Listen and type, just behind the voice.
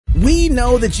We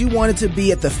know that you wanted to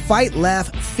be at the Fight,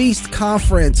 Laugh, Feast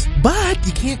conference, but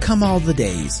you can't come all the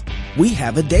days. We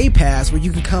have a day pass where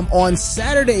you can come on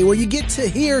Saturday, where you get to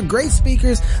hear great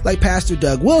speakers like Pastor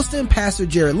Doug Wilson, Pastor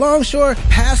Jared Longshore,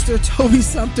 Pastor Toby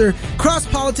Sumter, Cross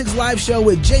Politics Live Show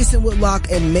with Jason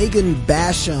Whitlock and Megan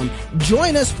Basham.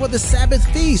 Join us for the Sabbath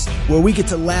Feast, where we get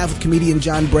to laugh with comedian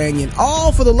John Branyan,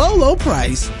 all for the low, low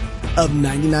price of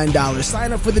 $99.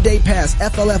 Sign up for the day pass,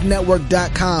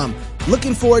 flfnetwork.com.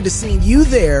 Looking forward to seeing you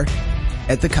there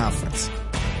at the conference.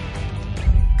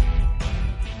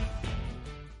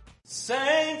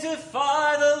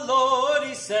 Sanctify the Lord,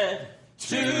 he said.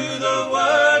 To the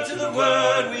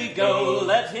word we go.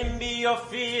 Let him be your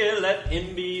fear, let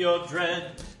him be your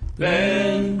dread.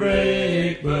 Bend,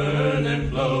 break, burn, and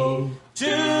blow.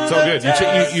 So good.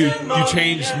 You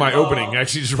changed my opening.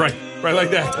 Actually, just right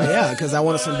like that. Yeah, because I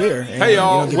wanted some beer. Hey,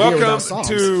 y'all. Welcome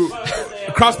to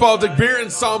Cross Politic Beer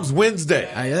and Psalms Wednesday.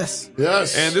 Yes.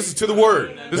 And this is To the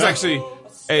Word. This is actually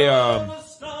a...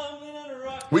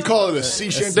 we call it a sea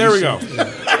shanty. There we go.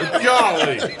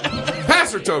 Golly.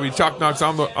 Pastor Toby Chalk Knox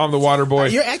on the water boy.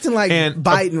 You're acting like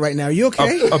Biden right now. Are you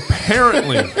okay?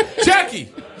 Apparently. Jackie!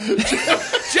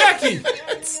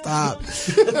 Stop.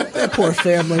 That poor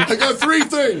family. I got 3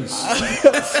 things.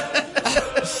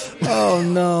 Oh,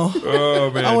 no.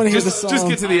 Oh, man. I want to hear the song. Just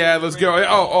get to the ad. Let's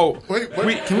go. Wait.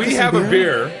 We have a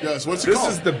beer. Yes, what's it called?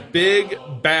 This is the Big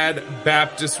Bad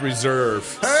Baptist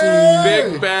Reserve. Hey!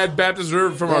 Big Bad Baptist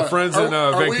Reserve from our friends in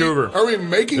Vancouver. Are we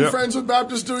making friends with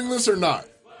Baptists doing this or not?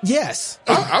 Yes.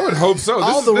 I would hope so.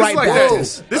 All the right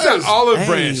Baptists. This is an olive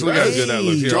branch. Look how good that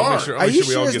looks. Here, dark. Are you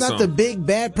sure it's not the Big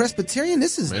Bad Presbyterian?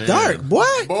 This is dark, boy.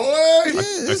 Boy.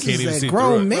 This can't is even that see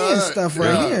grown through it. man stuff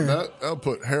right here. That'll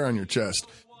put hair on your chest.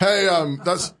 Hey,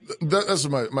 that's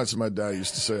what my dad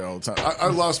used to say all the time. I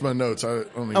lost my notes. I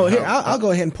only. Here, I'll go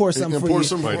ahead and pour some for you. Pour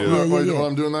some while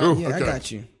I'm doing that. Yeah, okay. I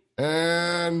got you.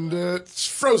 And it's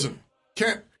Frozen.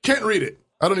 Can't read it.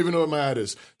 I don't even know what my ad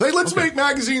is. Hey, let's make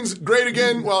magazines great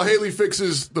again while Haley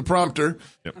fixes the prompter.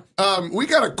 Yep. We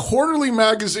got a quarterly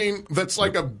magazine that's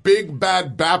like a Big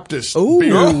Bad Baptist Ooh.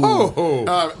 beer.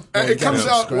 It It comes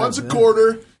out once a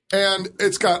quarter, and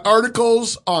it's got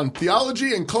articles on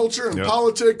theology and culture and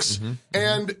politics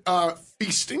and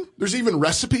feasting. There's even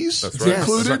recipes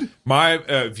included.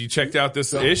 If you checked out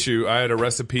this issue, I had a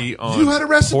recipe on You had a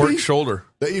recipe? pork shoulder.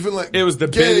 They even let It was the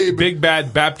big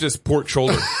Bad Baptist pork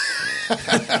shoulder.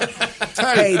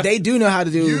 Hey, they do know how to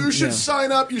do. You should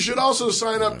sign up. You should also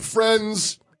sign up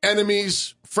friends,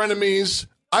 enemies, frenemies.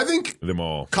 I think Them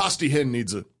all. Costi Hinn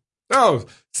needs it.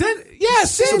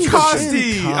 Send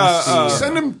Costi.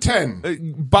 Send him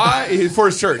 10. Buy for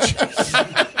his church.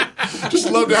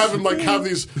 Just love to have him have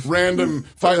these random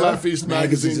Fight Laugh Feast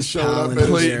magazines showing up at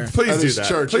Please his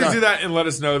church. Please do that and let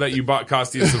us know that you bought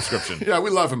Costi a subscription. Yeah, we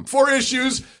love him. 4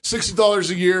 issues,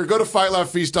 $60 a year. Go to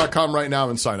fightlaughfeast.com right now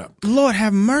and sign up. Lord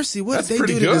have mercy. What did they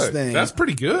do to this thing? That's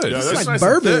pretty good. Yeah, it's that's like nice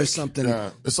bourbon or something. Yeah,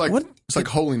 it's like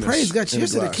holiness. Praise God.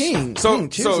 Cheers to the King. So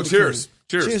cheers.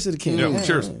 Cheers to the King. Yeah,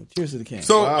 cheers. Cheers to the King.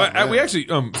 So we actually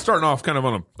starting off kind of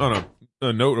on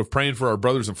a note of praying for our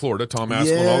brothers in Florida, Tom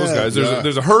Askell and all those guys.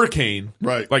 There's a hurricane,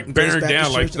 like bearing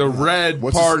down, like the red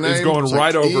part is going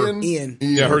right over. Ian.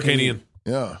 Yeah, Hurricane Ian.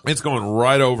 Yeah, it's going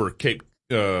right over Cape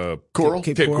Coral.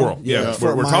 Cape Coral. Yeah,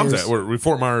 where Tom's at.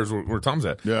 Fort Myers, where Tom's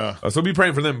at. Yeah. So be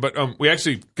praying for them. But we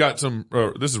actually got some.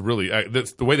 This is really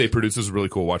the way they produce this is really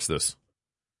cool. Watch this.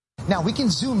 Now, we can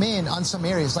zoom in on some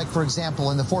areas, like, for example,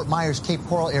 in the Fort Myers Cape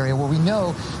Coral area, where we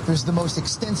know there's the most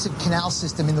extensive canal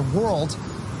system in the world.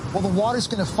 Well, the water's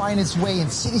going to find its way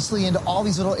insidiously into all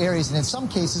these little areas, and in some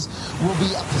cases will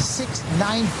be up to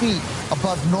 6-9 feet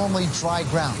above normally dry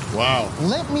ground. Wow.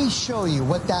 Let me show you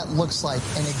what that looks like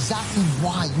and exactly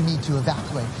why you need to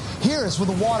evacuate. Here is where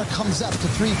the water comes up to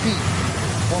 3 feet.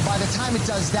 Well, by the time it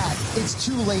does that, it's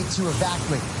too late to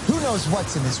evacuate. Who knows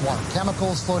what's in this water?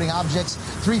 Chemicals, floating objects.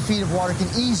 3 feet of water can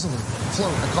easily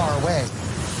float a car away.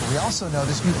 But we also know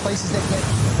there's few places that get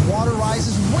water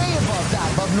rises way above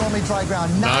that, above normally dry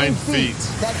ground, 9 feet.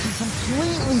 That can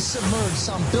completely submerge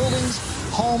some buildings,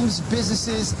 homes,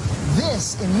 businesses.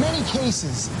 This, in many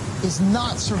cases, is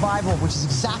not survivable, which is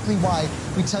exactly why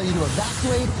we tell you to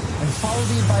evacuate and follow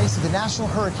the advice of the National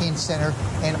Hurricane Center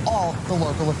and all the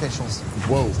local officials.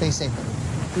 Whoa. Stay safe.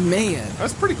 Man,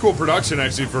 that's pretty cool production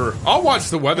actually. I'll watch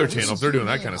the Weather Channel if they're doing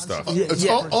that kind of stuff. It's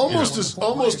almost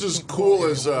as cool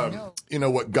as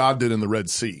what God did in the Red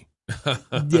Sea.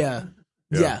 Yeah.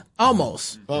 Yeah,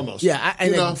 almost.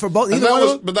 Yeah, for both,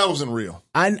 but that wasn't real.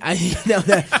 I know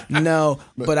that. No,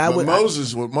 but I would.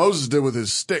 What Moses did with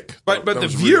his stick. But the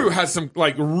View has some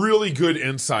like really good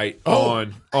insight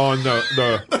on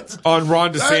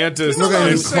Ron DeSantis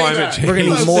and climate change. We're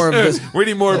gonna need more of this. We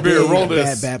need more beer. Roll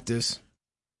this. Bad Baptist.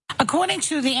 According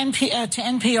to the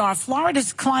NPR,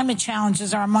 Florida's climate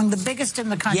challenges are among the biggest in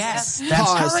the country. Yes,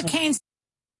 hurricanes.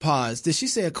 Pause. Did she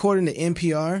say according to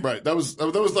NPR? Right. That was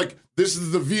like, this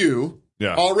is the View.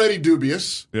 Yeah. Already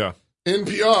dubious. Yeah.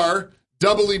 NPR,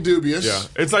 doubly dubious. Yeah.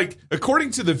 It's like,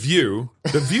 according to the View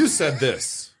said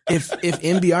this. If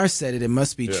NPR said it, it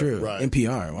must be true. Right.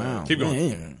 NPR. Wow. Keep going.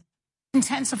 Man.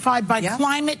 Intensified by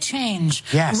climate change,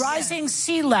 rising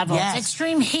sea levels,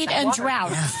 extreme heat and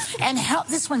drought, and health.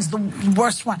 This one's the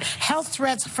worst one. Health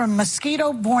threats from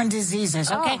mosquito-borne diseases.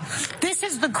 Okay, this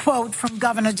is the quote from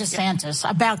Governor DeSantis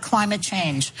about climate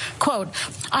change. Quote: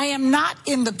 "I am not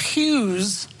in the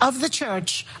pews of the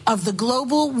church of the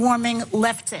global warming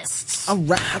leftists."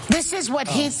 This is what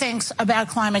he thinks about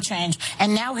climate change,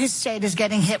 and now his state is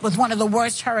getting hit with one of the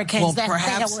worst hurricanes that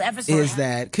they will ever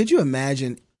see. Could you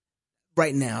imagine?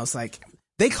 Right now, it's like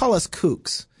they call us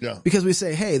kooks because we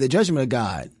say, hey, the judgment of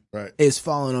God is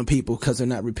falling on people because they're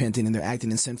not repenting and they're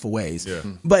acting in sinful ways. Yeah.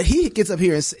 But he gets up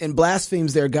here and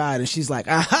blasphemes their God, and she's like,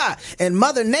 aha, and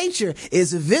Mother Nature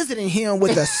is visiting him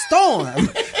with a storm.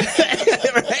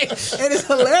 Right? And it's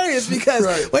hilarious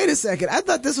because, wait a second, I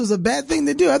thought this was a bad thing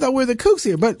to do. I thought we're the kooks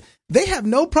here, but they have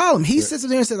no problem. He sits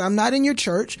there and says, I'm not in your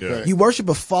church. Yeah. You worship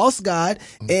a false God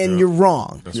and you're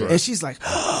wrong. Right. And she's like,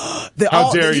 how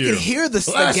dare you? You can hear the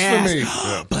blasphemy.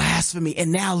 Blasphemy.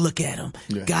 And now look at him.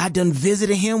 Yeah. God done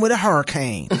visited him with a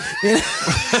hurricane.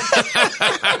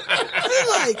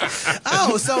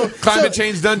 Climate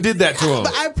change done did that to him.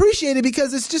 But I appreciate it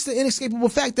because it's just an inescapable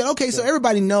fact that, so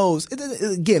everybody knows,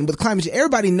 again, with climate change,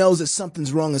 everybody knows that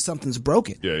something's wrong and something's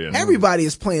broken. Everybody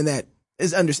is playing that.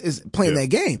 Is playing that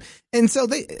game. And so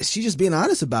she's just being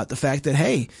honest about the fact that,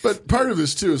 hey. But part of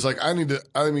this too is like,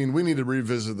 we need to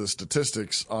revisit the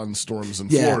statistics on storms in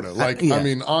Florida.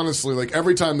 Honestly, like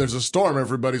every time there's a storm,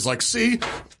 everybody's like, see,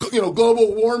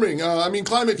 global warming,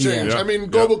 climate change,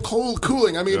 global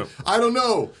cooling. I don't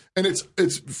know. And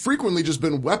it's frequently just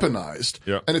been weaponized.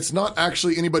 And it's not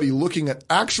actually anybody looking at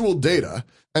actual data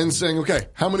and saying, okay,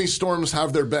 how many storms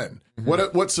have there been?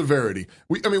 What severity?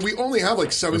 We only have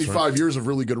like 75 years of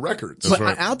really good records.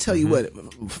 But I'll tell you what,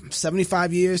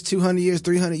 75 years, 200 years,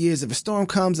 300 years, if a storm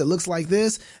comes that looks like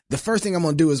this, the first thing I'm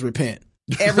going to do is repent.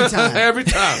 Every time. Every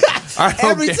time.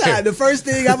 Every time. The first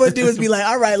thing I'm going to do is be like,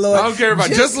 all right, Lord. I don't care if I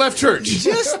just left church.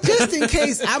 Just in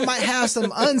case I might have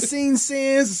some unseen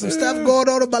sins, some stuff going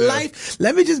on in my life.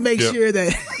 Let me just make sure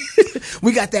that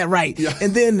we got that right. Yeah.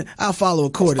 And then I'll follow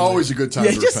accordingly. It's always a good time to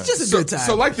repent. Just a good time.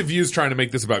 So like the View's trying to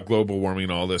make this about global warming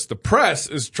and all this, the press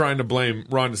is trying to blame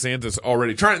Ron DeSantis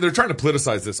already. They're trying to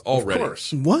politicize this already. Of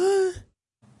course. What?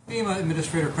 FEMA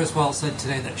Administrator Chris Wells said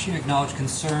today that she acknowledged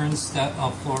concerns that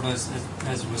Florida,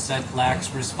 as was said,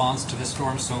 lacks response to the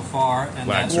storm so far. And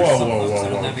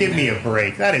whoa. Give me a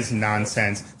break. That is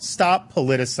nonsense. Stop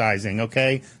politicizing,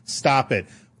 okay? Stop it.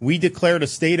 We declared a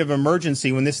state of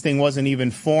emergency when this thing wasn't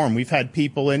even formed. We've had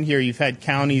people in here. You've had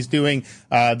counties doing,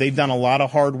 they've done a lot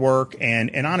of hard work. And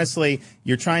honestly,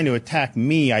 you're trying to attack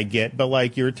me, I get, but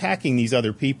like you're attacking these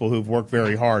other people who've worked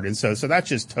very hard. And so that's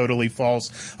just totally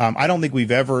false. I don't think we've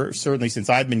ever, certainly since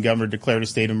I've been governor, declared a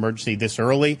state of emergency this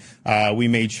early. We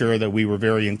made sure that we were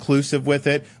very inclusive with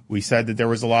it. We said that there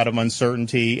was a lot of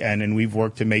uncertainty, and we've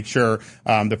worked to make sure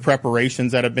the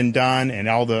preparations that have been done and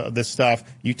all this stuff,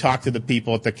 you talk to the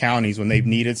people at the counties when they've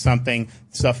needed something,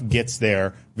 stuff gets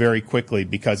there very quickly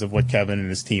because of what Kevin and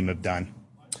his team have done.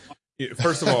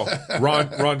 First of all, Ron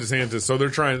DeSantis. So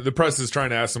the press is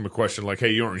trying to ask him a question like,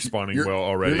 "Hey, you aren't responding well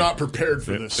already. You're not prepared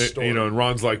for this story." And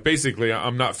Ron's like, "Basically,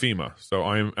 I'm not FEMA, so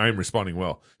I am responding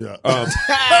well." Yeah. Bars.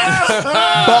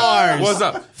 What's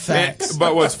up? Facts.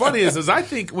 But what's funny is I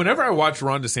think whenever I watch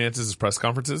Ron DeSantis' press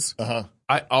conferences,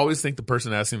 I always think the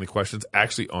person asking the question's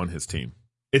actually on his team.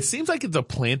 It seems like it's a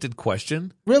planted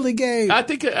question. Really, Gabe? I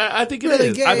think it really,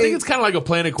 is. Gabe? I think it's kind of like a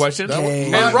planted question.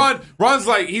 And Ron's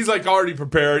like, he's like already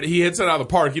prepared. He hits it out of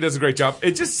the park. He does a great job.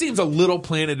 It just seems a little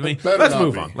planted to me. Let's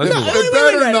move on. It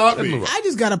better not be. I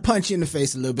just got to punch you in the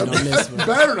face a little bit on this one.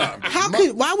 Better not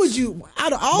be. Why would you,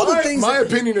 out of all the things. My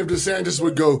opinion of DeSantis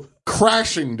would go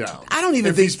crashing down. I don't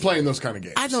even if think he's playing those kind of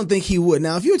games. I don't think he would.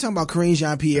 Now, if you were talking about Karine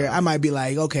Jean-Pierre, I might be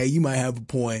like, okay, you might have a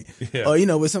point. Or,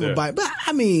 with something but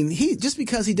I mean, he just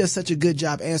because he does such a good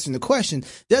job answering the question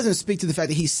doesn't speak to the fact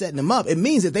that he's setting them up. It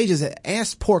means that they just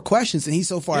asked poor questions and he's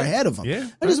so far ahead of them. Yeah.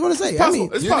 I just want to say, you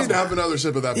need to have another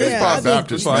sip of that.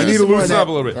 Baptist. I need to loosen up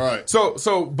a little bit. All right.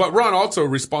 So, but Ron also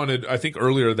responded, I think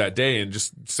earlier that day and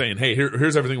just saying, hey,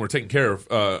 here's everything we're taking care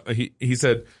of. He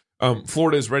said,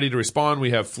 Florida is ready to respond.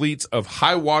 We have fleets of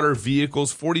high water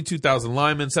vehicles, 42,000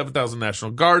 linemen, 7,000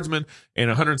 National Guardsmen, and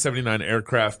 179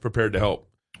 aircraft prepared to help.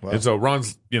 Wow. And so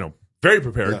Ron's, very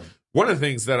prepared. Yeah. One of the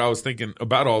things that I was thinking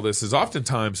about all this is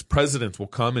oftentimes presidents will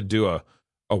come and do a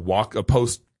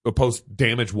post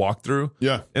damage walkthrough.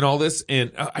 Yeah. And all this.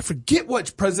 And I forget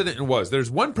which president it was.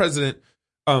 There's one president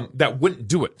that wouldn't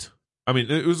do it. I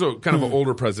mean, it was a kind of an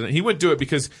older president. He wouldn't do it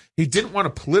because he didn't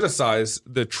want to politicize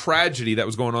the tragedy that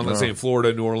was going on, let's say in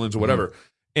Florida, New Orleans, or whatever.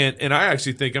 And I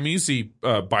actually think, you see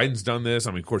Biden's done this.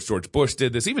 I mean, of course, George Bush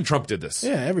did this. Even Trump did this.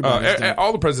 Yeah, everybody.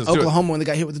 All the presidents do it. Oklahoma when they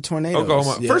got hit with the tornadoes.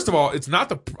 Oklahoma. Yeah. First of all,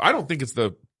 I don't think it's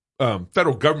the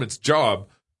federal government's job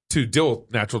to deal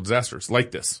with natural disasters like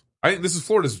this. I think this is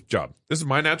Florida's job. This is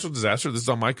my natural disaster. This is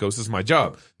on my coast. This is my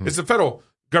job. It's the federal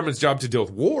government's job to deal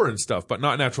with war and stuff, but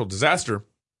not natural disaster.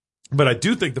 But I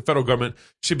do think the federal government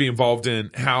should be involved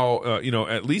in how,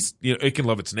 at least, it can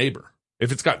love its neighbor.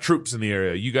 If it's got troops in the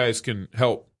area, you guys can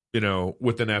help,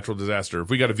 with the natural disaster. If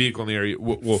we got a vehicle in the area,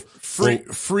 we'll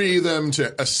free them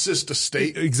to assist a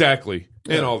state. Exactly.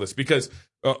 Yeah. And all this, because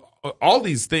all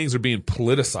these things are being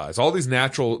politicized. All these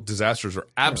natural disasters are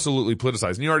absolutely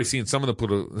politicized. And you're already seeing some of the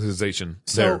politicization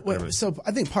there. So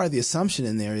I think part of the assumption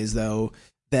in there is, though,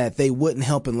 that they wouldn't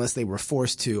help unless they were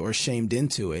forced to or shamed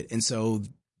into it. And so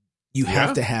you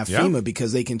have to have FEMA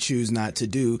because they can choose not to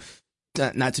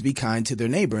be kind to their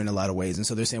neighbor in a lot of ways. And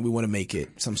so they're saying we want to make it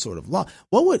some sort of law.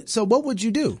 What would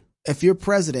you do if you're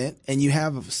president and you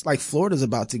have, like, Florida's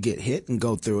about to get hit and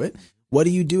go through it? What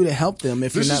do you do to help them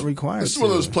if you're not required to? This is one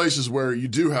of those places where you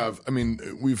do have,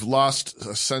 we've lost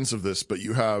a sense of this, but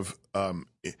you have,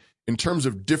 in terms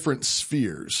of different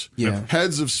spheres,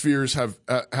 heads of spheres they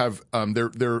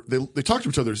talk to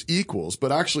each other as equals,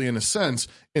 but actually, in a sense,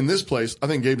 in this place, I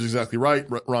think Gabe's exactly right.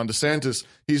 Ron DeSantis,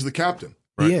 he's the captain.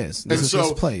 Right? He is. This is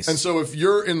his place. And so if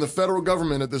you're in the federal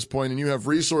government at this point and you have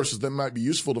resources that might be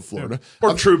useful to Florida.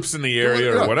 Or troops in the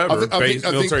area or whatever,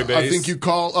 military base. I think you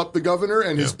call up the governor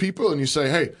and his people and you say,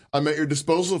 hey, I'm at your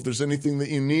disposal. If there's anything that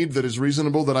you need that is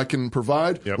reasonable that I can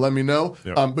provide, let me know.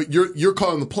 But you're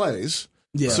calling the plays.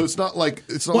 Yeah. So it's not like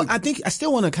I think I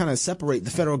still want to kind of separate the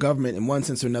federal government in one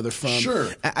sense or another from. Sure.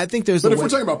 I think there's. But if we're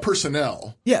talking about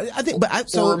personnel. Yeah, I think.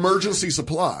 Or emergency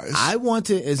supplies. I want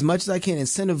to, as much as I can,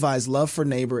 incentivize love for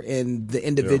neighbor in the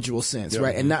individual sense,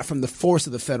 right, and not from the force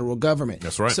of the federal government.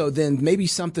 That's right. So then maybe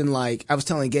something like I was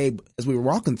telling Gabe as we were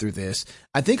walking through this.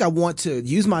 I think I want to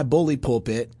use my bully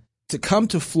pulpit to come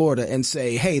to Florida and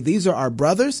say, hey, these are our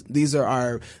brothers. These are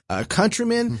our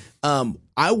countrymen.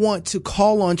 I want to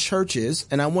call on churches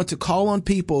and I want to call on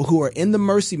people who are in the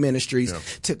mercy ministries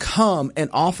to come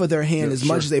and offer their hand as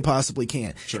much as they possibly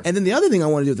can. Sure. And then the other thing I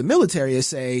want to do with the military is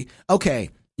say, okay,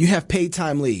 you have paid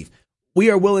time leave. We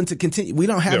are willing to continue. We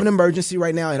don't have an emergency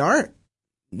right now in our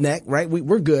neck, right?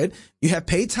 We're good. You have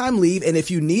paid time leave. And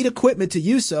if you need equipment to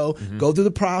use so, go through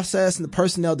the process and the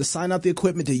personnel to sign out the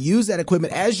equipment, to use that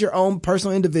equipment as your own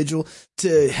personal individual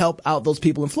to help out those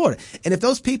people in Florida. And if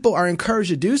those people are encouraged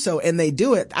to do so and they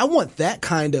do it, I want that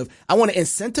kind of, I want to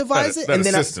incentivize it. And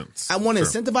then I want to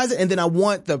incentivize it. And then I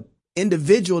want the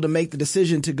individual to make the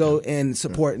decision to go and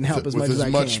support and help as much as I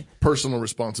can. With as much personal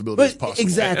responsibility as possible.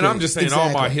 Exactly. And I'm just saying,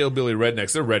 all my hillbilly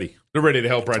rednecks, they're ready. They're ready to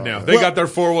help right now. They got their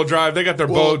 4-wheel drive. They got their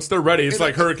boats. They're ready. It's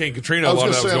like Hurricane Katrina. A lot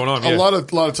of that was going on. A lot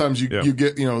of times you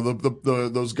get,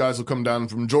 those guys will come down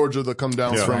from Georgia. They'll come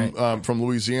down from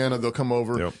Louisiana. They'll come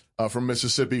over from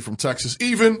Mississippi, from Texas,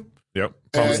 even. Yep.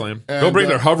 Promised land. They'll bring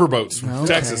their hoverboats from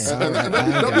Texas. And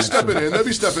they'll be stepping in. They'll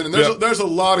be stepping in. There's a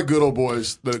lot of good old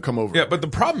boys that come over. Yeah, but the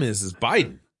problem is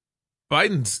Biden.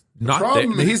 Biden's not there.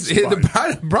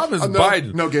 The problem is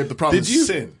Biden. No, Gabe, the problem is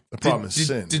sin. The problem is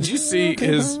sin. Did you see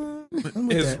his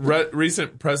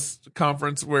recent press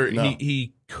conference where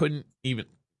he couldn't even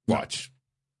watch?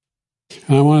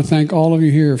 And I want to thank all of you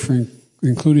here for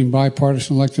including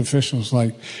bipartisan elected officials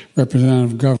like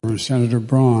Representative Governor, Senator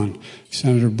Braun,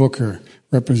 Senator Booker,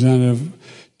 Representative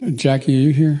Jackie. Are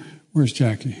you here? Where's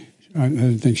Jackie? I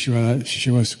didn't think she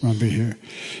was going to be here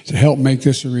to help make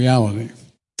this a reality.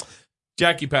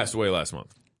 Jackie passed away last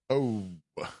month. Oh,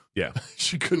 yeah,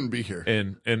 she couldn't be here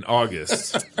in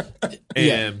August.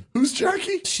 And who's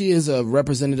Jackie? She is a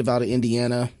representative out of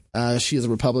Indiana. She is a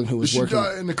Republican who was working. Did she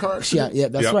die in the car accident? Yeah,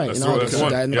 that's right. She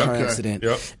died in the car accident.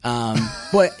 Yep.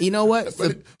 But you know what?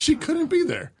 She couldn't be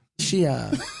there.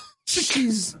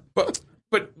 She's. But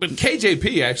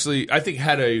KJP actually, I think,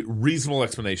 had a reasonable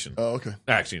explanation. Oh, okay.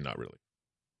 Actually, not really.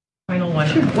 Final one.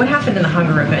 What happened in the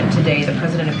hunger event today? The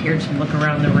president appeared to look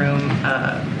around the room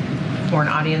for an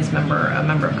audience member, a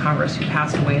member of Congress who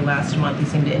passed away last month. He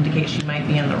seemed to indicate she might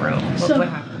be in the room. What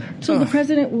happened there? So the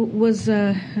president was,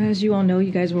 as you all know, you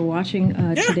guys were watching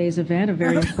today's event, a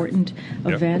very important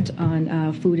event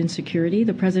on food insecurity.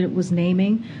 The president was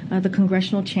naming the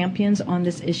congressional champions on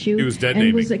this issue. He was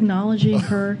was acknowledging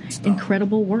her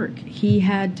incredible work. He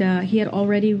had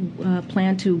already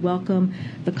planned to welcome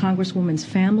the Congresswoman's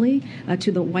family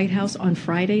to the White House on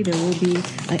Friday. There will be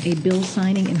a bill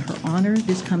signing in her honor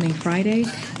this coming Friday.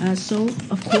 So,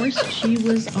 of course, she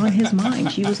was on his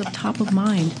mind. She was top of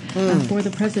mind for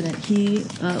the president. He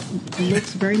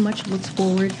very much looks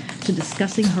forward to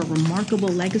discussing her remarkable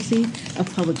legacy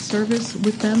of public service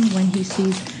with them when he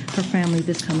sees her family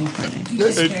this coming Friday.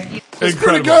 It's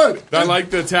pretty good. I like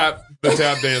the tap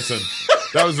dancing.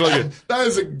 That was really good. That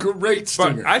is a great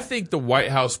stinger. But I think the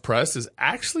White House press is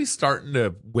actually starting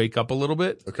to wake up a little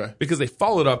bit. Okay. Because they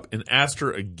followed up and asked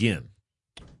her again.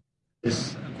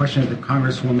 This question of the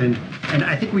Congresswoman, and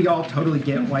I think we all totally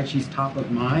get why she's top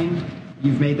of mind.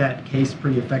 You've made that case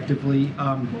pretty effectively.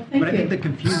 But I think the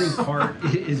confusing part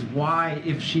is why,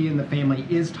 if she and the family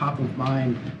is top of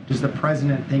mind, does the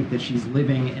president think that she's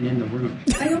living and in the room?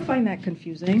 I don't find that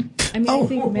confusing. I mean, I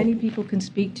think many people can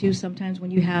speak to sometimes when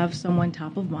you have someone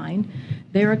top of mind,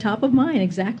 they are top of mind,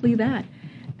 exactly that.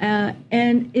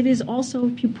 And it is also,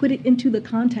 if you put it into the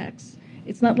context,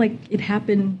 it's not like it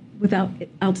happened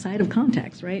outside of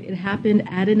context, right? It happened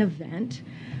at an event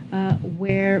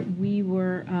where we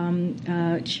were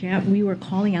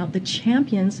calling out the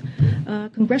champions,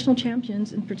 congressional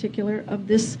champions in particular, of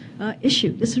this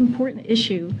issue, this important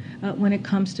issue when it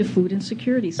comes to food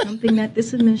insecurity, something that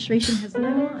this administration has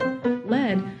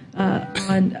led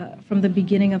on from the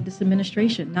beginning of this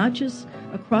administration, not just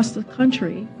across the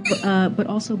country, but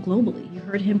also globally. You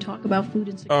heard him talk about food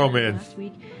insecurity last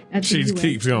week at the UN.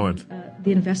 Keeps going.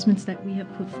 The investments that we have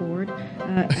put forward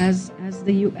as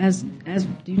the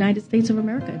United States of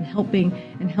America and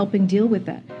helping deal with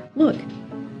that. Look,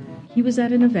 he was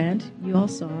at an event you all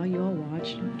saw, you all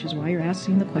watched, which is why you're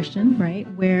asking the question, right?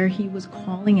 Where he was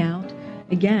calling out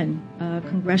again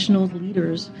congressional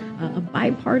leaders, a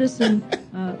bipartisan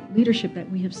leadership that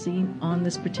we have seen on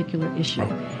this particular issue.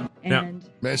 And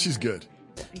man, she's good.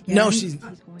 Again, no,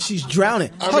 she's drowning.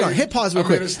 Hold on, hit pause real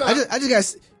quick. I just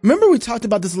got. Remember we talked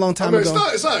about this a long time ago.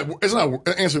 It's not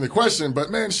answering the question, but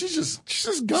man, she's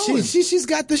just going. She's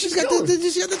got the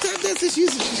tap dance.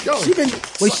 She's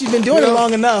going. She's been doing it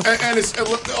long enough. And it's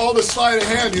all the sleight of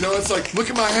hand. It's like, look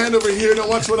at my hand over here. Don't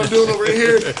watch what I'm doing over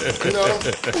here.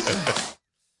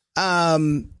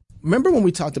 Remember when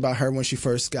we talked about her when she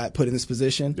first got put in this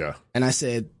position? Yeah. And I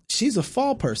said she's a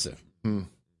fall person.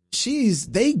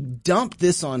 They dumped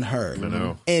this on her. I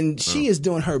know. And she is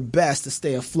doing her best to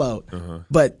stay afloat.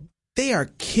 But they are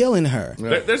killing her.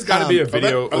 There's got to be a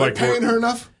video. Are they paying her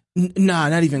enough? Nah,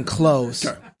 not even close.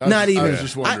 Okay. Not even. I was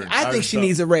just wondering. I think she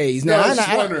needs a raise. I was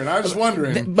just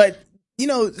wondering. But,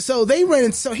 so they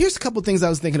ran. So here's a couple things I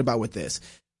was thinking about with this.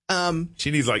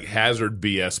 She needs like hazard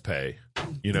BS pay,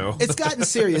 It's gotten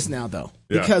serious now, though,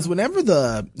 because whenever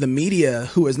the media,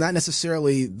 who is not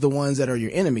necessarily the ones that are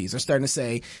your enemies, are starting to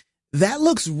say, that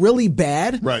looks really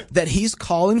bad, right, that he's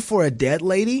calling for a dead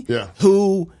lady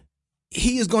who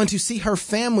he is going to see her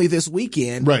family this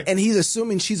weekend, right, and he's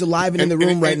assuming she's alive and in the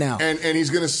room right now. And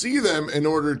he's going to see them in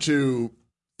order to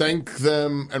thank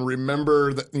them and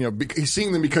remember that, he's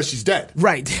seeing them because she's dead.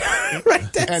 Right.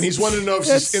 Right. And he's wanting to know if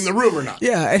she's in the room or not.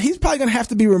 Yeah. And he's probably going to have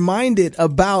to be reminded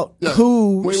about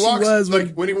who when he walks,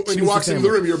 when he walks into the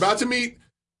room, you're about to meet,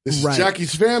 this is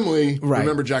Jackie's family. Right.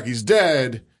 Remember, Jackie's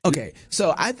dead. Okay.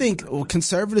 So I think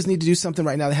conservatives need to do something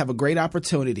right now. They have a great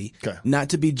opportunity not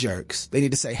to be jerks. They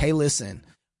need to say, hey, listen,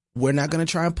 we're not going to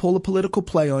try and pull a political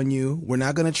play on you. We're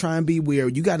not going to try and be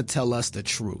weird. You got to tell us the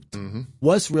truth.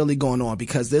 What's really going on?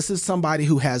 Because this is somebody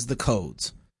who has the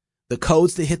codes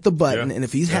to hit the button. And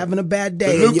if he's having a bad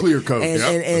day, the nuclear code,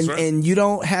 and you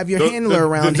don't have your handler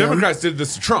around him. The Democrats did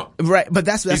this to Trump. Right. But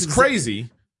that's crazy.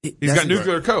 He's got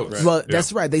nuclear codes. Right. Well,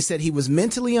 that's right. They said he was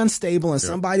mentally unstable, and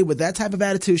somebody with that type of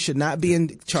attitude should not be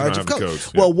in charge of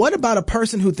codes. Well, what about a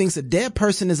person who thinks a dead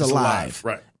person is alive?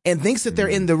 Right. And thinks that they're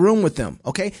in the room with them.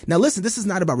 Okay. Now listen, this is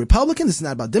not about Republican. This is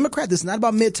not about Democrat. This is not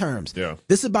about midterms. Yeah.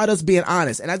 This is about us being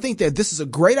honest. And I think that this is a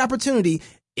great opportunity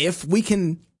if we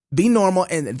can be normal,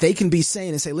 and they can be sane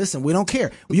and say, listen, we don't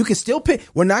care. You can still pick.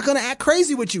 We're not going to act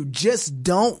crazy with you. Just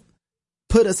don't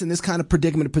put us in this kind of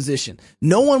predicament position.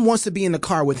 No one wants to be in the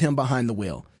car with him behind the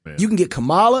wheel. Man. You can get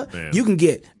Kamala. Man. You can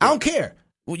get, I don't care.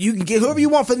 You can get whoever you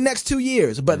want for the next 2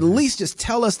 years, but at least just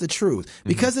tell us the truth,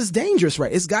 because it's dangerous,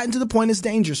 right? It's gotten to the point it's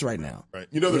dangerous right now. Right.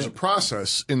 You know, there's a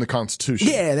process in the Constitution.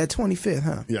 Yeah, that 25th,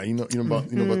 huh? Yeah, you know about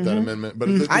that amendment. But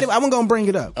I wasn't going to bring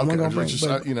it up. Okay, I wasn't going to bring it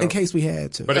up, in case we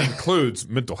had to. But it includes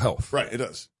mental health. Right, it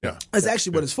does. Yeah. That's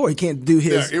actually what it's for. He can't do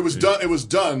his. Yeah, it was done. It was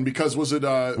done because was it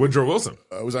Woodrow Wilson?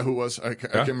 Was that who it was? I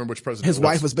can't remember which president. His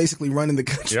wife was basically running the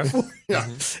country. Yeah.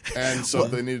 And so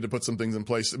they needed to put some things in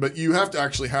place. But you have to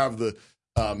actually have the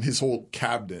his whole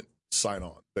cabinet sign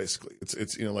on. Basically,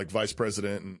 it's like vice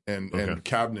president and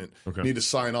cabinet need to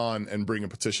sign on and bring a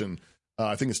petition.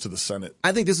 I think it's to the Senate.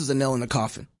 I think this is a nail in the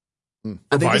coffin.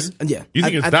 I think you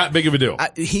think it's that big of a deal?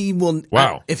 He will.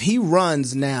 Wow. If he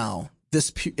runs now,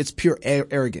 it's pure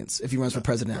arrogance. If he runs for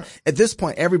president now, at this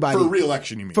point, everybody for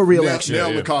re-election. You mean for re-election?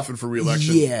 Nail in the coffin for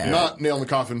re-election. Yeah, not nail in the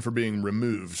coffin for being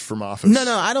removed from office.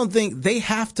 No, I don't think they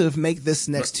have to make this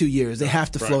next 2 years. They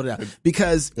have to float it out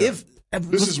because if.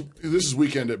 This is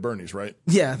Weekend at Bernie's, right?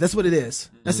 Yeah, that's what it is.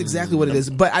 That's exactly what it is.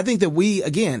 But I think that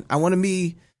I want to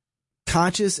be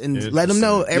conscious and let them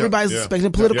know everybody's expecting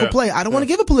a political play. I don't want to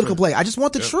give a political play. I just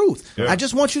want the truth. I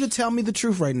just want you to tell me the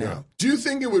truth right now. Yeah. Do you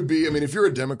think it would be, if you're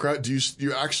a Democrat, do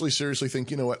you actually seriously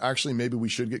think, you know what, actually maybe we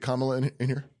should get Kamala in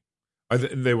here?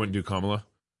 They wouldn't do Kamala.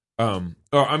 I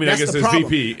guess as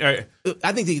VP. I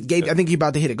think he's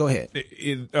about to hit it. Go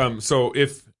ahead. So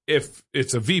if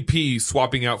it's a VP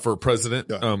swapping out for a president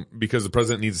because the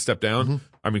president needs to step down,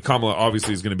 Kamala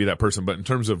obviously is going to be that person. But in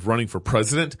terms of running for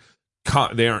president,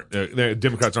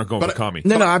 Democrats aren't going for Kami.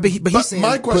 No, but he's saying.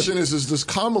 My question is does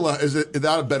Kamala, is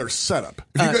that a better setup?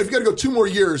 If you got to go 2 more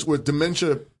years with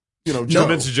dementia, Joe.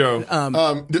 Dementia Joe.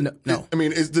 No.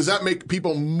 Does that make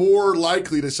people more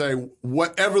likely to say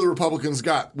whatever the Republicans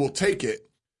got, we'll take it?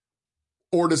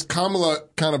 Or does Kamala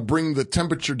kind of bring the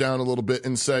temperature down a little bit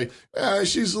and say,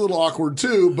 she's a little awkward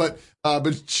too, but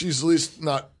she's at least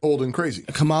not old and crazy?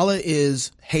 Kamala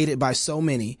is hated by so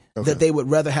many that they would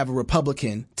rather have a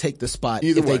Republican take the spot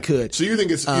if they could. So you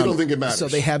think you don't think it matters? So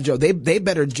they have Joe. They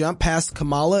better jump past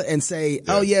Kamala and say,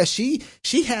 she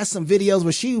has some videos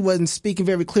where she wasn't speaking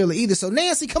very clearly either. So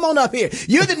Nancy, come on up here.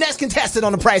 You're the next contestant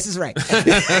on The Price is Right.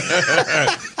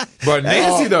 But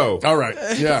Nancy, though. All right.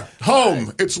 Yeah.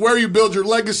 Home. It's where you build your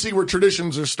legacy, where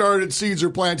traditions are started, seeds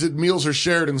are planted, meals are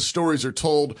shared, and stories are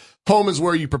told. Home is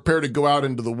where you prepare to go out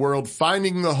into the world.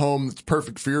 Finding the home that's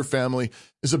perfect for your family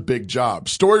is a big job.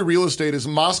 Story Real Estate is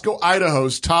Moscow,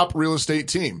 Idaho's top real estate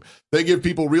team. They give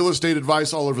people real estate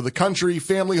advice all over the country,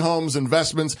 family homes,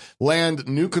 investments, land,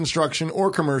 new construction, or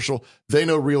commercial. They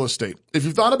know real estate. If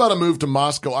you've thought about a move to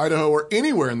Moscow, Idaho, or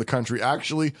anywhere in the country,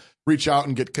 actually reach out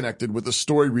and get connected with a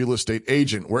Story Real Estate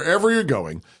agent. Wherever you're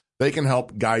going, they can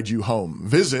help guide you home.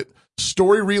 Visit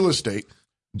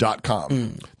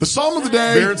storyrealestate.com. The Psalm of the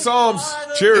day Beer and Psalms.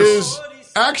 Cheers. is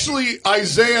actually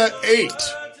Isaiah 8.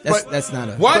 That's not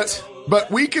a... What?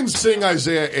 But we can sing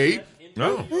Isaiah 8.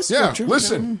 No. Yeah,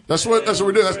 listen. That's what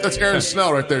we're doing. That's Aaron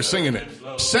Snell right there singing it.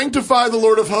 Sanctify the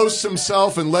Lord of hosts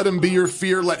himself, and let him be your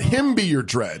fear. Let him be your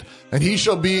dread. And he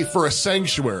shall be for a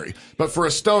sanctuary, but for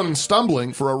a stone and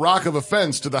stumbling, for a rock of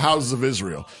offense to the houses of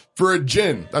Israel. For a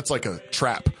gin, that's like a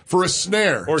trap. For a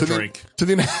snare or to drink to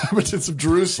the inhabitants of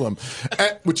Jerusalem,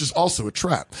 which is also a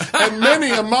trap. And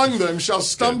many among them shall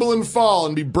stumble and fall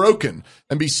and be broken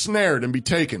and be snared and be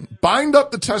taken. Bind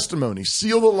up the testimony,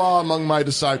 seal the law among my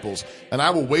disciples, and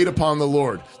I will wait upon the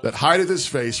Lord that hideth his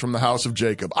face from the house of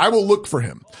Jacob. I will look for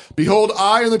him. Behold,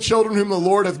 I and the children whom the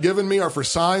Lord hath given me are for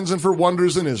signs and for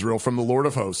wonders in Israel from the Lord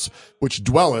of hosts, which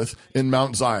dwelleth in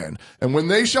Mount Zion. And when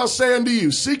they shall say unto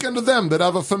you, seek unto them that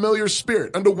have a familiar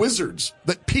spirit, unto wizards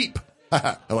that peep.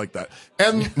 I like that.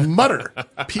 And mutter.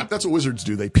 Peep, that's what wizards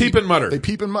do. They peep and mutter. They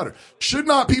peep and mutter. Should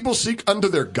not people seek unto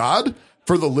their God,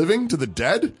 for the living to the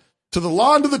dead? To the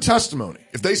law and to the testimony.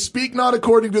 If they speak not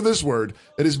according to this word,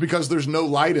 it is because there's no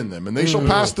light in them, and they shall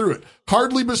pass through it,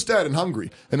 hardly bestead and hungry.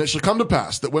 And it shall come to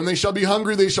pass that when they shall be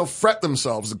hungry, they shall fret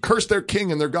themselves and curse their king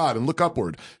and their God and look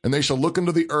upward. And they shall look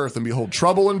into the earth and behold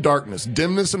trouble and darkness,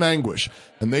 dimness and anguish,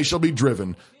 and they shall be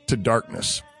driven to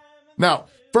darkness. Now,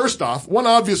 first off, one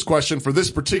obvious question for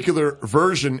this particular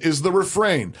version is the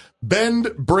refrain.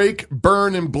 Bend, break,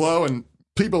 burn, and blow. And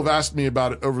people have asked me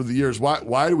about it over the years.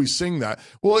 Why do we sing that?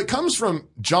 Well, it comes from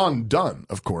John Donne,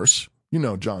 of course. You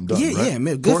know John Donne, right? Yeah,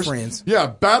 man, good friends. Yeah,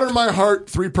 batter my heart,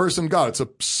 three-person God. It's a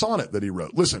sonnet that he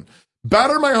wrote. Listen,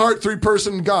 batter my heart,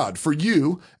 three-person God, for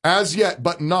you, as yet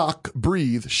but knock,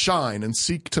 breathe, shine, and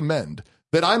seek to mend.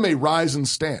 that I may rise and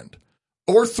stand.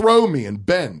 O'erthrow me and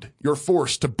bend your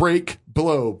force to break,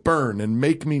 blow, burn, and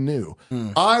make me new.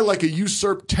 I, like a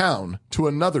usurped town, to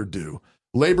another do.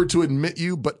 Labor to admit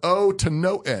you, but oh, to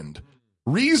no end.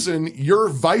 Reason your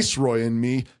viceroy in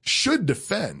me should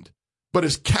defend, but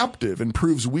is captive and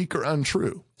proves weak or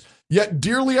untrue. Yet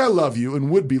dearly I love you and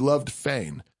would be loved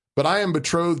fain, but I am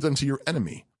betrothed unto your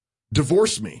enemy.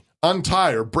 Divorce me,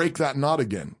 untie or break that knot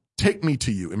again. Take me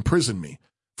to you, imprison me.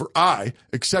 For I,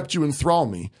 except you enthrall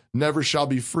me, never shall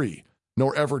be free,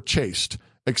 nor ever chaste,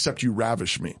 except you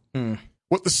ravish me.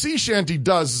 What the sea shanty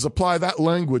does is apply that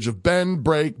language of bend,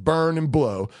 break, burn, and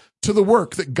blow to the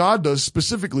work that God does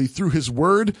specifically through his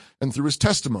word and through his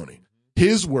testimony.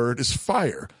 His word is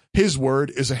fire. His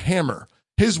word is a hammer.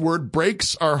 His word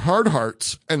breaks our hard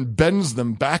hearts and bends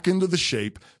them back into the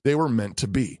shape they were meant to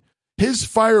be. His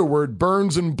fire word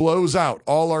burns and blows out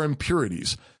all our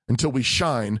impurities until we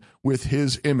shine with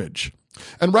his image.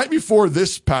 And right before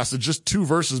this passage, just 2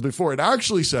 verses before, it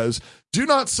actually says, do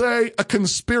not say a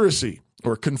conspiracy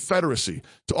or confederacy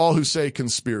to all who say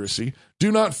conspiracy.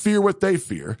 Do not fear what they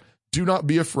fear. Do not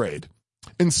be afraid.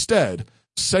 Instead,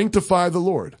 sanctify the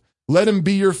Lord. Let him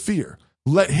be your fear.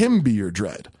 Let him be your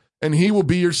dread. And he will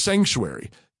be your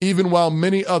sanctuary, even while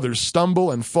many others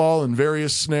stumble and fall in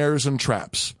various snares and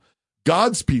traps.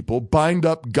 God's people bind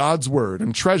up God's word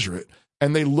and treasure it,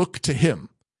 and they look to him.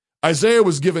 Isaiah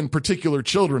was given particular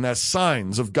children as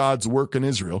signs of God's work in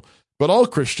Israel, but all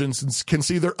Christians can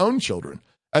see their own children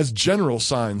as general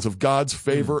signs of God's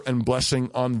favor and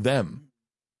blessing on them.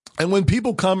 And when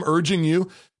people come urging you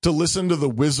to listen to the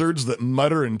wizards that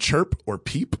mutter and chirp or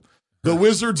peep, the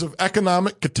wizards of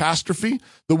economic catastrophe,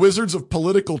 the wizards of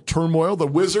political turmoil, the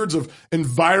wizards of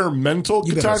environmental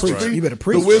catastrophe,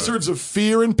 the wizards of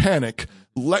fear and panic,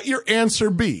 let your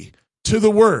answer be to the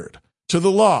word, to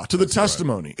the law, to the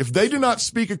testimony. Right. If they do not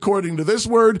speak according to this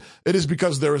word, it is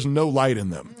because there is no light in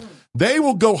them. They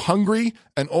will go hungry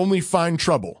and only find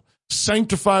trouble.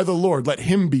 Sanctify the Lord. Let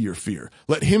him be your fear.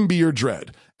 Let him be your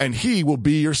dread, and he will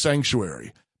be your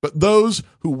sanctuary. But those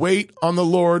who wait on the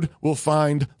Lord will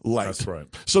find light. That's right.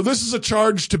 So this is a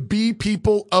charge to be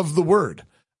people of the word.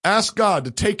 Ask God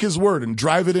to take his word and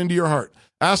drive it into your heart.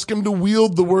 Ask him to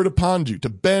wield the word upon you, to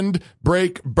bend,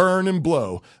 break, burn, and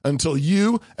blow until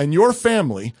you and your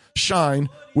family shine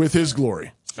with his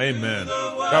glory. Amen.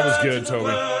 That was good,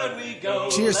 Toby.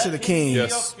 Cheers to the King.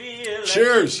 Yes.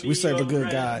 Cheers. We serve a good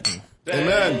God.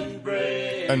 Amen.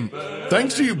 And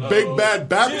thanks to you, Big Bad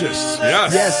Baptists.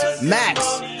 Yes, Max.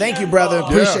 Thank you, brother.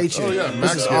 Appreciate you. Oh, yeah.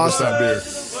 Max this is gave us awesome. that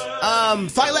beer.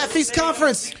 Fight Laugh Feast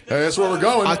Conference. Hey, that's where we're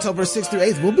going. October 6th through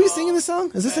 8th. We'll be singing the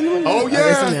song. Is this in the one? Oh,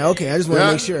 yeah. Okay, I just want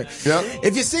to make sure. Yeah.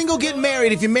 If you're single, get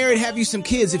married. If you're married, have you some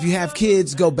kids. If you have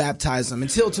kids, go baptize them.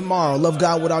 Until tomorrow, love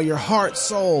God with all your heart,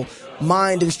 soul,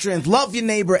 mind, and strength. Love your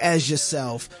neighbor as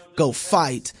yourself. Go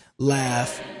fight,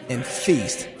 laugh, and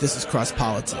feast. This is Cross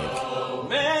Politic.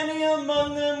 Many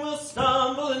among them will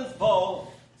stumble and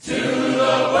fall. To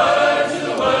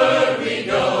the word we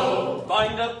go.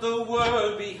 Bind up the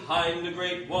word behind the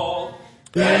great wall.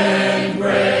 Bend,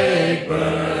 break,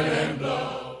 burn, and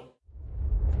blow.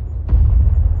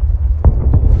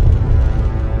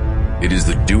 It is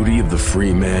the duty of the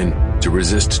free man to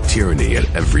resist tyranny at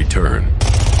every turn.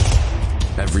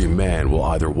 Every man will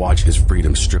either watch his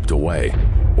freedom stripped away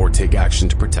or take action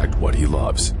to protect what he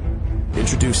loves.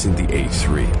 Introducing the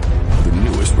A3, the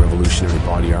newest revolutionary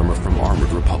body armor from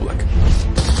Armored Republic.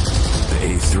 The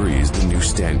A3 is the new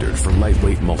standard for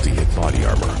lightweight multi-hit body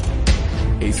armor.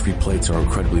 A3 plates are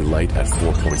incredibly light at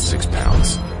 4.6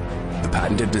 pounds. The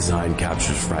patented design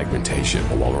captures fragmentation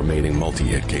while remaining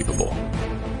multi-hit capable.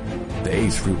 The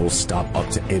A3 will stop up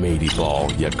to M80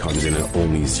 ball, yet comes in at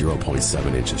only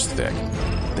 0.7 inches thick.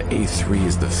 The A3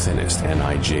 is the thinnest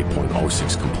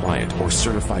NIJ.06 compliant or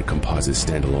certified composite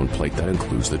standalone plate that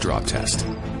includes the drop test.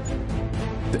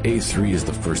 The A3 is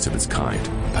the first of its kind,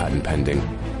 patent pending,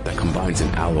 that combines an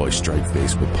alloy strike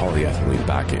face with polyethylene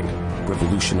backing,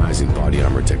 revolutionizing body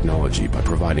armor technology by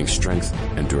providing strength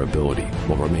and durability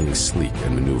while remaining sleek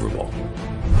and maneuverable.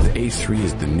 The A3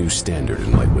 is the new standard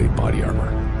in lightweight body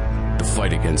armor. The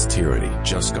fight against tyranny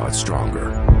just got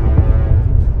stronger.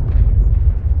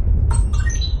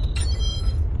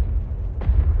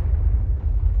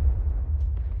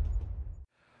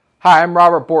 Hi, I'm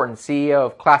Robert Borton, CEO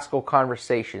of Classical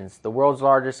Conversations, the world's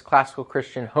largest classical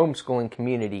Christian homeschooling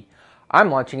community. I'm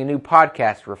launching a new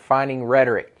podcast, Refining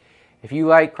Rhetoric. If you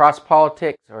like cross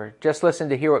politics or just listen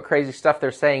to hear what crazy stuff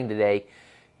they're saying today,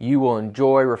 you will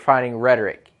enjoy Refining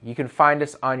Rhetoric. You can find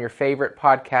us on your favorite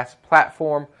podcast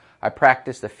platform. I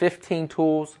practice the 15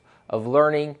 tools of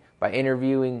learning by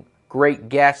interviewing great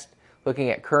guests, looking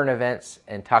at current events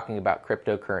and talking about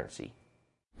cryptocurrency.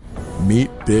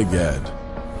 Meet Big Ed.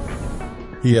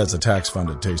 He has a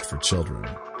tax-funded taste for children.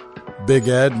 Big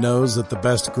Ed knows that the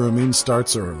best grooming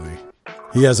starts early.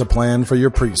 He has a plan for your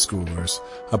preschoolers,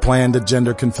 a plan to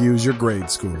gender confuse your grade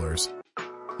schoolers.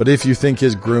 But if you think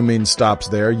his grooming stops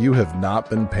there, you have not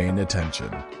been paying attention.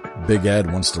 Big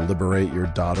Ed wants to liberate your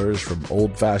daughters from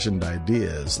old-fashioned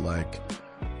ideas like,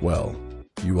 well,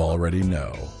 you already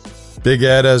know. Big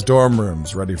Ed has dorm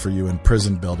rooms ready for you in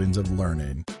prison buildings of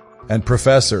learning, and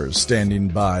professors standing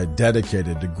by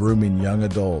dedicated to grooming young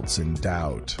adults in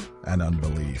doubt and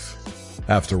unbelief.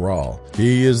 After all,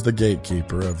 he is the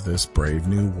gatekeeper of this brave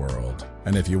new world,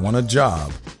 and if you want a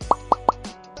job,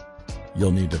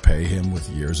 you'll need to pay him with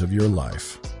years of your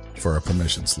life for a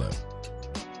permission slip.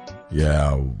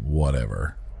 Yeah,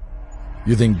 whatever.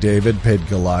 You think David paid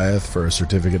Goliath for a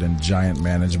certificate in giant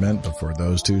management before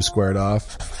those two squared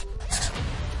off?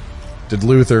 Did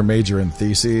Luther major in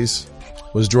theses?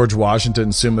 Was George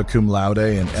Washington summa cum laude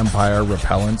in empire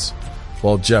repellents,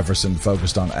 while Jefferson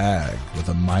focused on ag with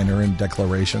a minor in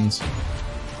declarations?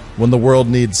 When the world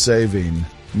needs saving,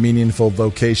 meaningful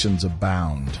vocations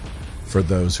abound for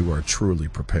those who are truly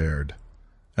prepared.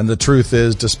 And the truth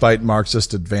is, despite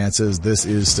Marxist advances, this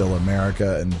is still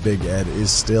America, and Big Ed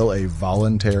is still a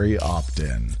voluntary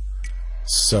opt-in.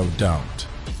 So don't.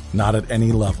 Not at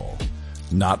any level.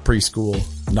 Not preschool,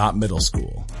 not middle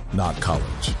school, not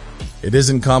college. It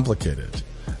isn't complicated.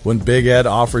 When Big Ed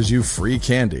offers you free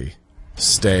candy,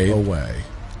 stay away.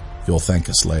 You'll thank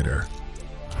us later.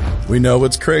 We know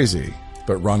it's crazy,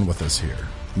 but run with us here.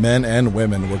 Men and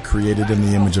women were created in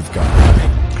the image of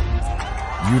God.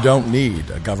 You don't need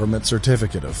a government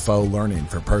certificate of faux learning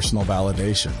for personal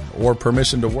validation or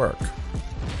permission to work.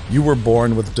 You were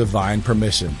born with divine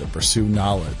permission to pursue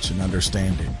knowledge and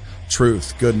understanding,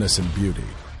 truth, goodness, and beauty.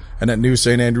 And at New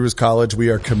St. Andrews College, we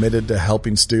are committed to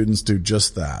helping students do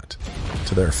just that,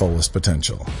 to their fullest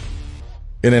potential.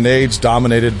 In an age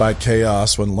dominated by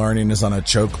chaos, when learning is on a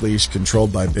choke leash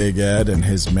controlled by Big Ed and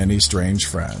his many strange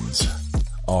friends,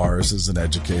 ours is an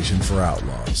education for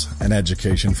outlaws, an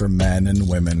education for men and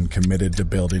women committed to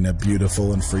building a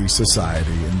beautiful and free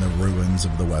society in the ruins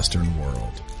of the Western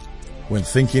world. When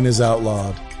thinking is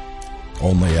outlawed,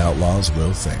 only outlaws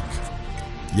will think.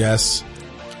 Yes,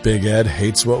 Big Ed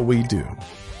hates what we do,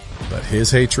 but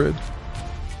his hatred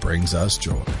brings us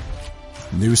joy.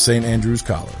 New St. Andrews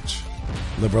College.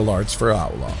 Liberal arts for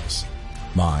outlaws.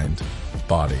 Mind,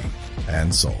 body,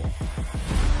 and soul.